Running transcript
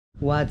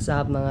What's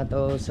up mga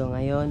to? So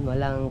ngayon,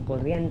 walang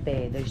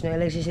kuryente. There's no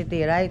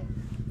electricity, right?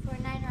 For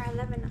 9 or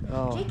 11 hours.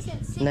 Oh, Jake said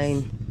 6.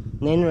 9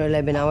 or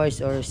 11 hours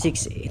or 6,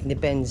 it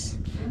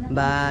depends.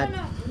 But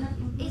No.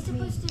 It's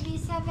supposed to be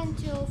 7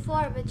 to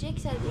 4, but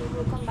Jake said it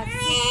will come back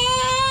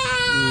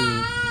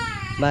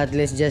 6. but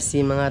let's just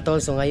see mga tol.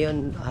 So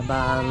ngayon,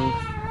 habang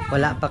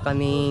wala pa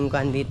kaming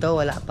kuan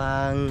dito, wala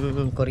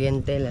pang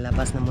kuryente,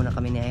 lalabas na muna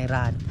kami ni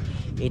Ira at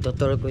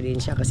itutour ko din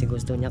siya kasi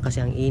gusto niya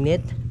kasi ang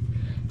init.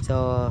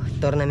 So,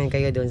 tour namin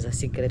kayo doon sa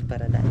Secret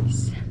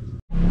Paradise.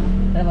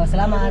 Salamat.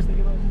 Salamat.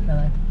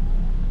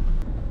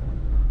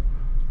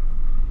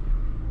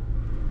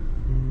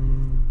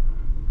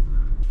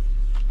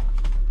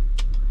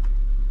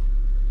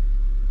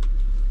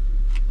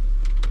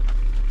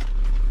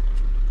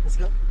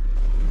 Let's go.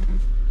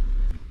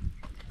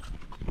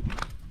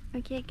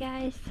 Okay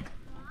guys,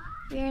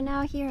 we are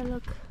now here,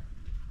 look.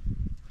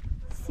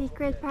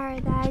 Secret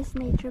Paradise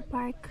Nature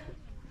Park.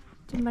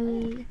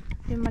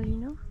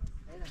 Dumalino.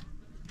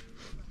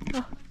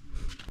 Oh,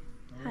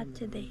 hot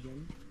today.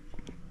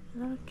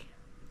 Look.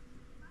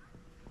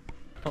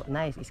 Oh,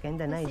 nice. It's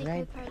kinda nice,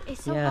 right?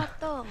 It's so hot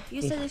though.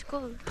 You said it's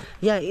cold.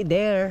 Yeah,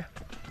 there.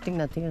 I think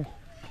not here.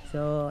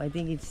 So I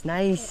think it's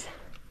nice.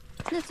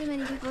 Not too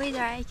many people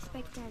either. I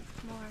expected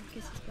more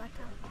because it's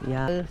blackout.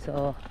 Yeah.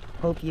 So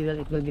hope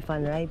it will be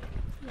fun, right?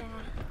 Yeah.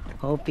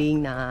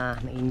 Hoping na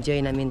enjoy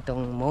namin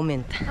tong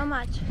moment. How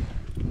much?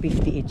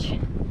 50 each.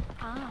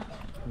 Ah.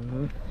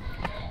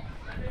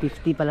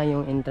 50 pa lang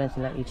yung entrance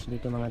nila each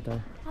dito mga tol.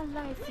 How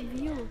nice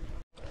view.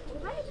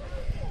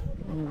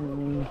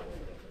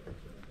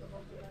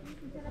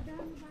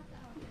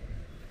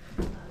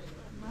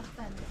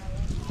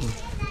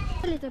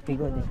 A little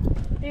people.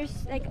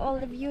 There's like all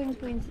the viewing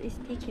points is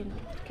taken.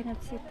 You cannot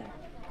sit there.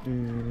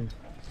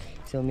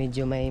 So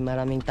medyo may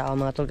maraming tao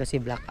mga tol kasi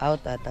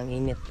blackout at ang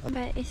init.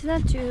 But it's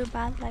not too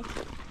bad. Like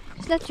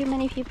it's not too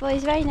many people.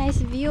 It's very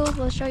nice view.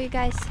 We'll show you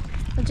guys.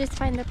 We'll just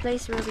find a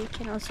place where we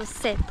can also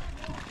sit.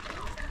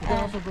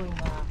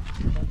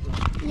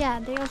 Yeah,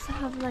 they also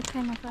have like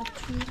kind of a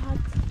tree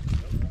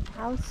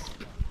house.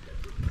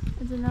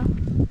 I don't know.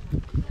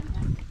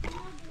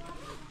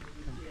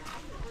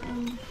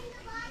 And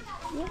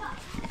yeah,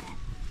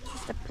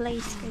 just a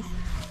place. Guys.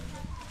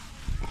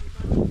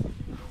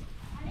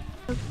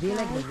 Do you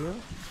like the view?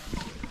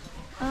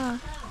 Oh,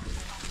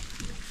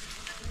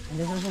 And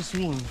there's also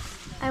swing.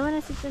 I want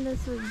to sit in the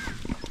swing.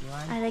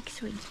 I like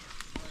swing.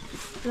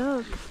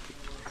 Look.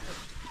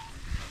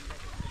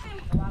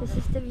 This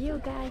is the view,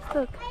 guys.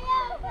 Look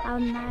how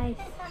nice.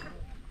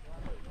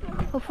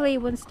 Hopefully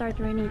it won't start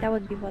raining. That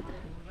would be what.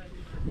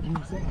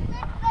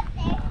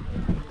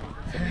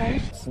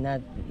 It's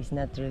not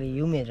really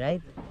humid,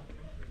 right?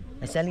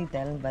 It's a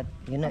little, but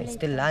you know it's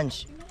still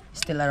lunch.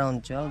 It's still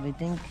around 12, I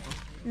think.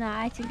 No,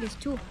 I think it's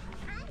 2.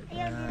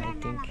 I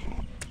think.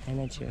 I'm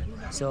not sure.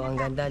 So ang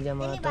ganda dyan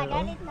mga tol.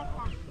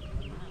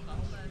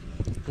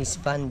 It's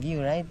fun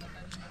view, right?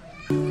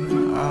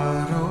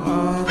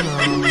 Araw-araw,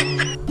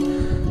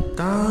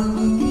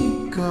 tanging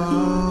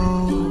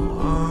ikaw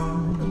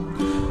ang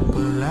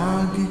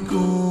palagi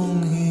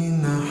kong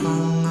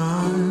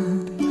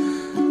hinahangad.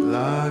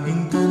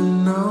 Laging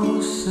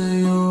tanaw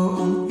sa'yo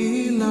ang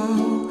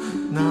ilaw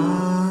na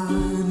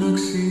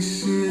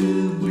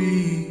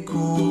nagsisilbi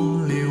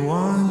kong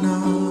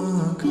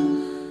liwanag.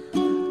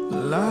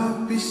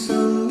 Lapis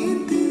ang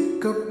ngiti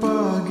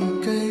kapag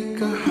ika'y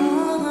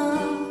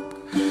kaharap.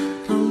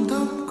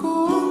 Ramdam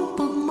ko ang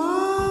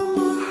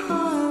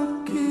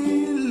pagmamahal,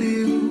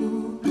 giliw.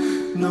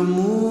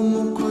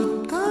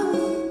 Namumukot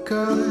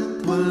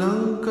tanikat,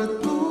 walang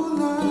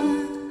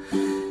katulad.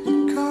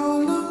 Ikaw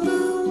lang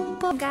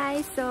ang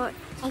Guys, so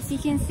as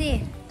you can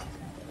see,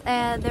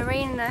 the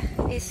rain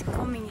is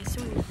coming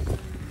soon.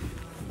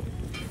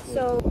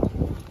 So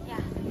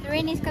yeah, the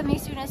rain is coming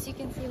soon, as you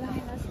can see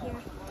behind us here.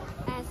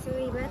 So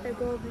we better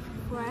go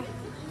before,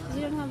 because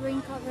we don't have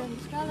rain cover in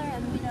the stroller, and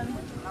we have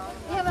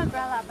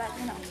umbrella, but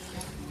you know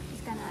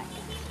it's kind of like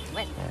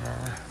wet.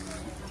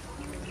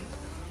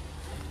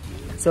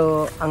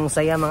 So ang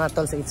saya mga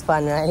tol, so it's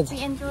fun, right?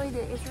 We enjoyed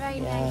it. It's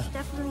very nice.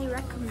 Definitely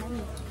recommend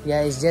it.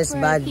 Yeah, it's just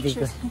bad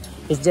because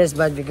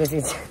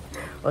it's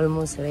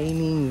almost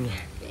raining.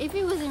 If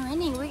it wasn't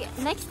raining,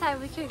 next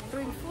time we could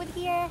bring food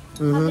here,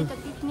 have like a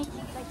picnic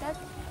like that.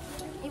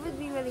 It would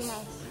be really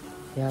nice.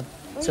 Yep.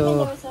 Or So even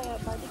there was a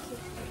barbecue.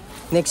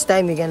 next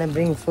time we're gonna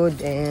bring food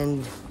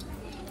and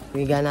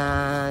we're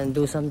gonna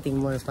do something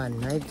more fun,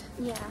 right?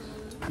 Yeah.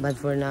 But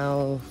for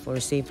now, for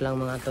safe lang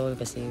mga tol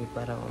kasi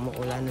parang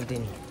umuulan na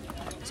din.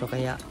 So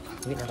kaya,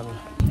 wait na kami.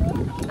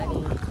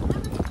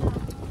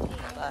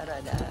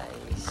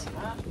 Paradise.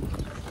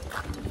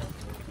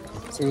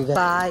 So we got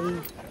bye.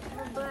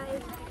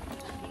 Bye.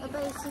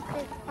 Bye-bye,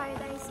 Secret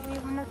Paradise. We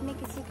will not make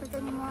it secret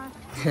anymore.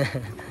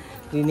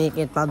 We make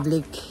it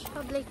public.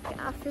 Public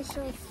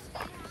official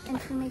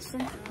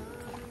information.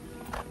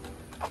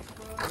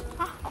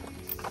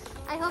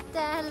 I hope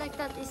that like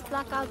that is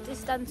blackout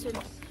is done soon.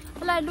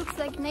 Well, it looks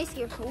like nice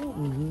here.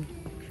 Ooh.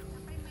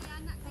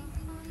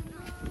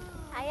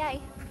 Aye,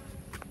 aye.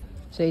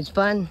 So it's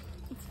fun.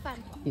 It's fun.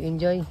 You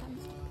enjoy?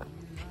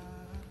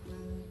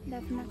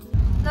 Definitely.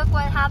 Look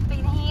what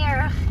happened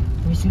here.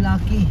 We're so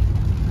lucky.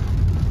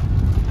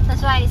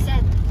 That's why I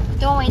said,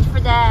 don't wait for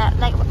the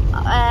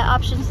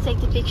options to take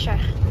the picture.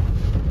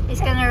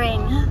 It's gonna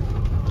rain.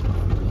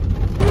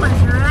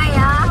 It's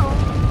Raya.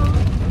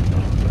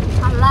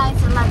 Allah,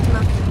 it's a lot.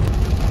 Look.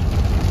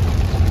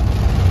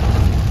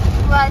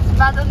 What's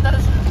bad on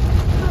those?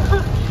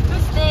 Who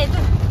stayed?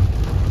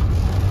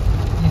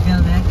 You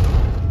feel that?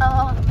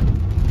 Oh,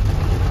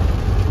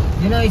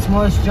 You know it's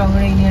more strong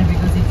rain here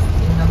because it's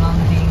in the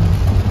mountain.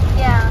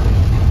 yeah.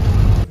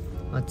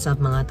 What's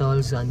up mga tol?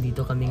 So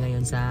andito kami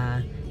ngayon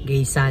sa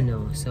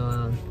Gaisano.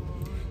 So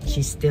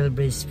she's still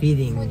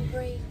breastfeeding.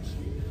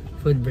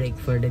 Food break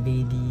for the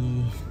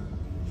baby.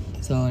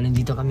 So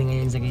nandito kami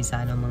ngayon sa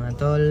Gaisano mga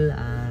tol.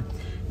 At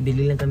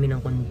bili lang kami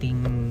ng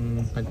konting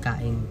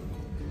pagkain.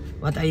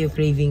 What are you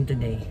craving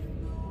today?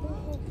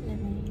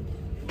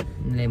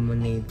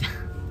 Lemonade.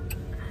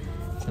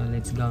 So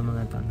let's go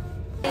mga tol.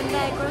 In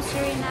the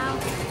grocery now.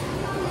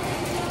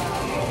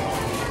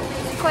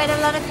 Quite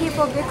a lot of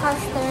people because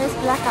there is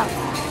blackout.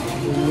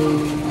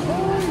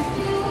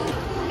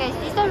 Guys,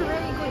 these are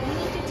very good. You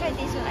need to try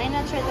this one. I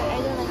don't like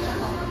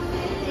that one.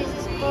 This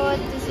is good.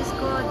 This is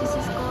good. This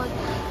is good.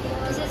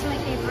 This is my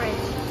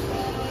favorite.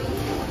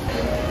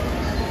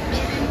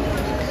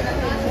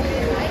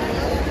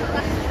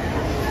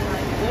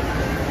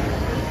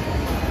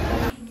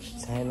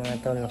 So hi mga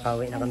tol,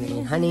 nakauwi na kami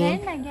ni Honey.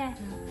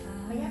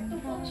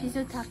 She's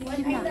so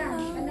talkative now.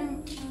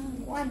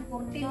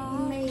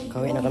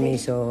 Kawin na kami,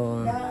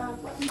 so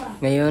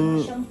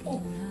ngayon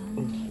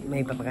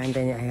may papakain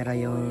tayo ni Aira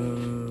yung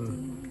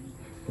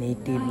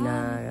native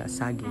na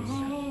saging.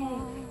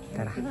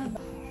 Tara.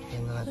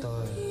 Yan mga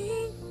tol.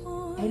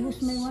 I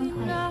lose my one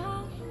eye.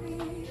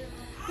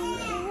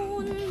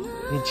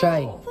 You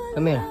try.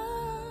 Come here.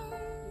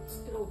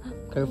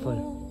 Careful.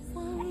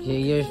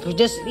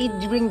 Just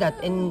bring that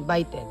and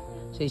bite it.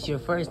 So it's your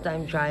first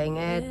time trying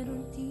it.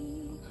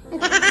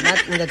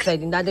 Not in that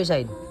side, in the other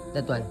side.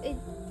 That one.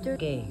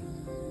 Okay.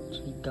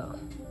 Go.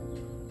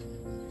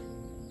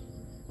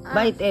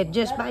 Bite it.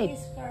 Just bite.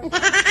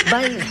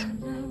 Bite.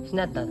 It's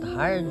not that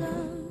hard.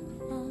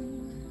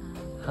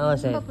 How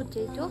was it?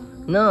 Potato?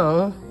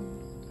 No.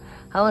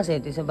 How was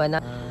it? It's a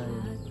banana.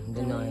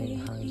 Don't know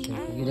how is it.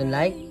 You don't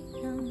like?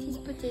 It's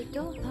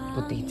potato.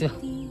 Potato.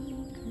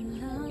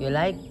 You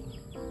like?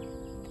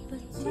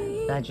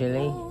 Not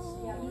really.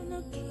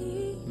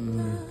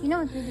 You know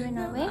what we do in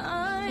Norway?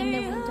 In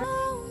the winter.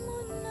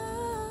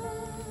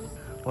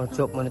 What's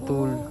up, mga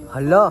tol?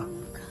 Hala!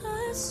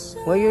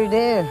 Why you're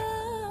there?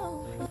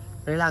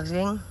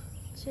 Relaxing?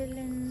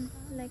 Chilling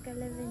like I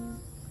live in.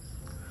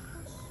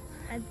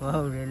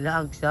 Wow,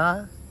 relax,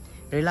 ha?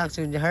 Relax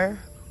with her?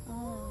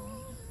 Oh.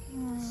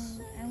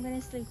 I'm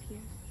gonna sleep here.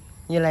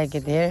 You like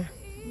it here?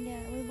 Yeah,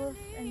 we both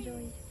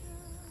enjoy.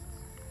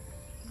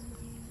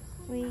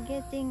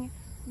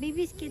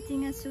 Baby's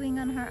getting a swing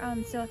on her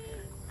own, so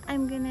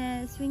I'm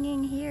gonna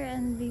swinging here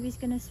and baby's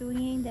gonna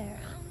swinging there.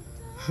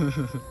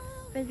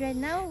 But right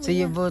now, So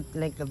you both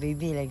like a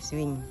baby, like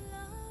swing.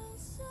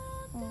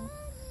 Oh,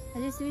 I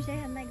just wish I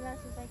had my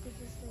glasses. I could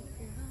just sleep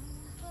here.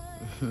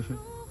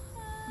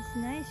 It's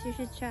nice. You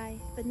should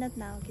try, but not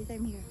now because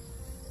I'm here.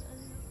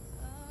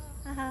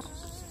 Haha.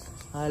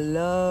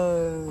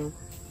 Hello.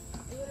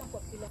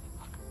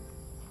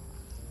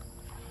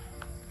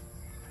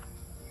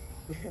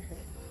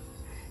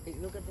 Hey,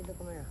 look at the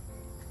camera.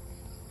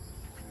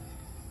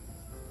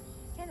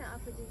 Can I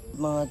offer you?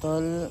 Mga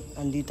tol,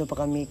 andito pa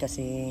kami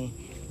kasi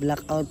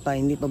blackout pa,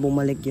 hindi pa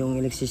bumalik yung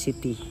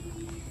electricity.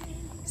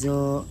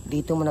 So,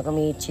 dito muna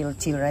kami chill,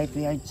 right?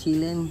 We are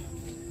chilling.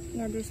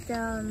 Yeah, there's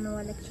still no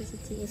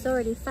electricity. It's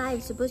already 5.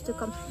 Supposed to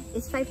come.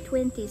 It's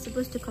 5:20. It's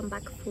supposed to come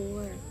back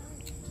 4.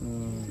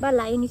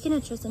 Bala, and you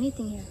cannot trust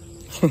anything here.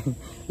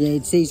 Yeah,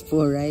 it says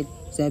 4, right?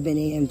 7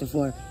 a.m. to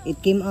 4.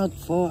 It came out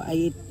 4.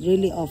 It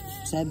really off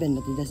 7,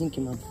 but it doesn't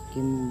come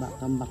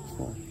back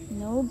 4.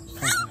 Nope.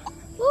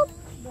 Whoop.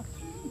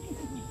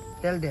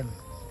 Tell them.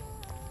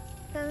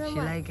 Tell them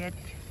She what? like it?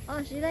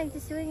 Oh, she liked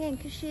the swinging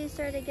because she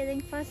started getting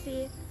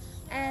fussy,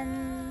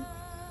 and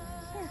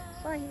yeah,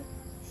 well, he's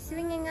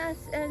swinging us,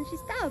 and she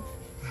stopped.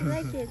 She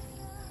liked it.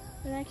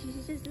 But actually,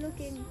 she's just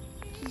looking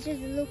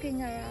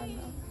around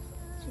now.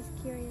 She's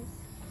curious.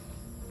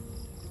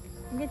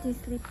 I'm getting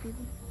sleepy.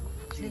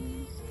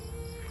 Sleep.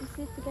 We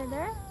sleep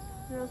together.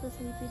 We're also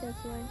sleepy. That's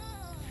why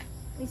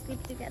we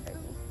sleep together.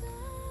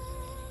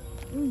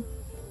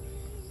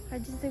 I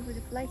just sleep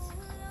with the flies.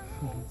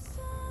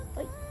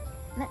 Wait.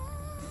 Nah.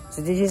 So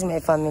this is my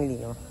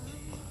family, oh.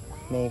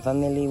 My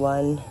family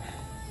 1,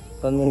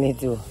 family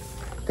 2.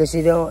 Because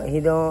she don't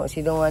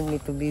want me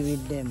to be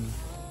with them.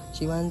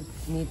 She want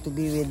me to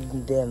be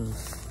with them.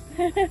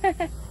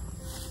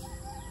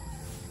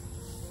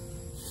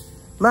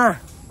 Ma!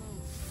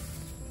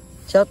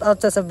 Shout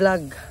out sa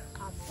vlog.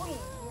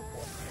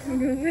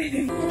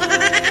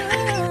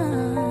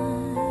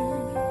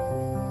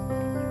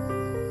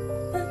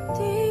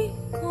 Di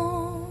ko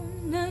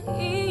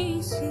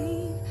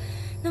naisip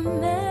na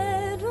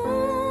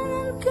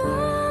meron ka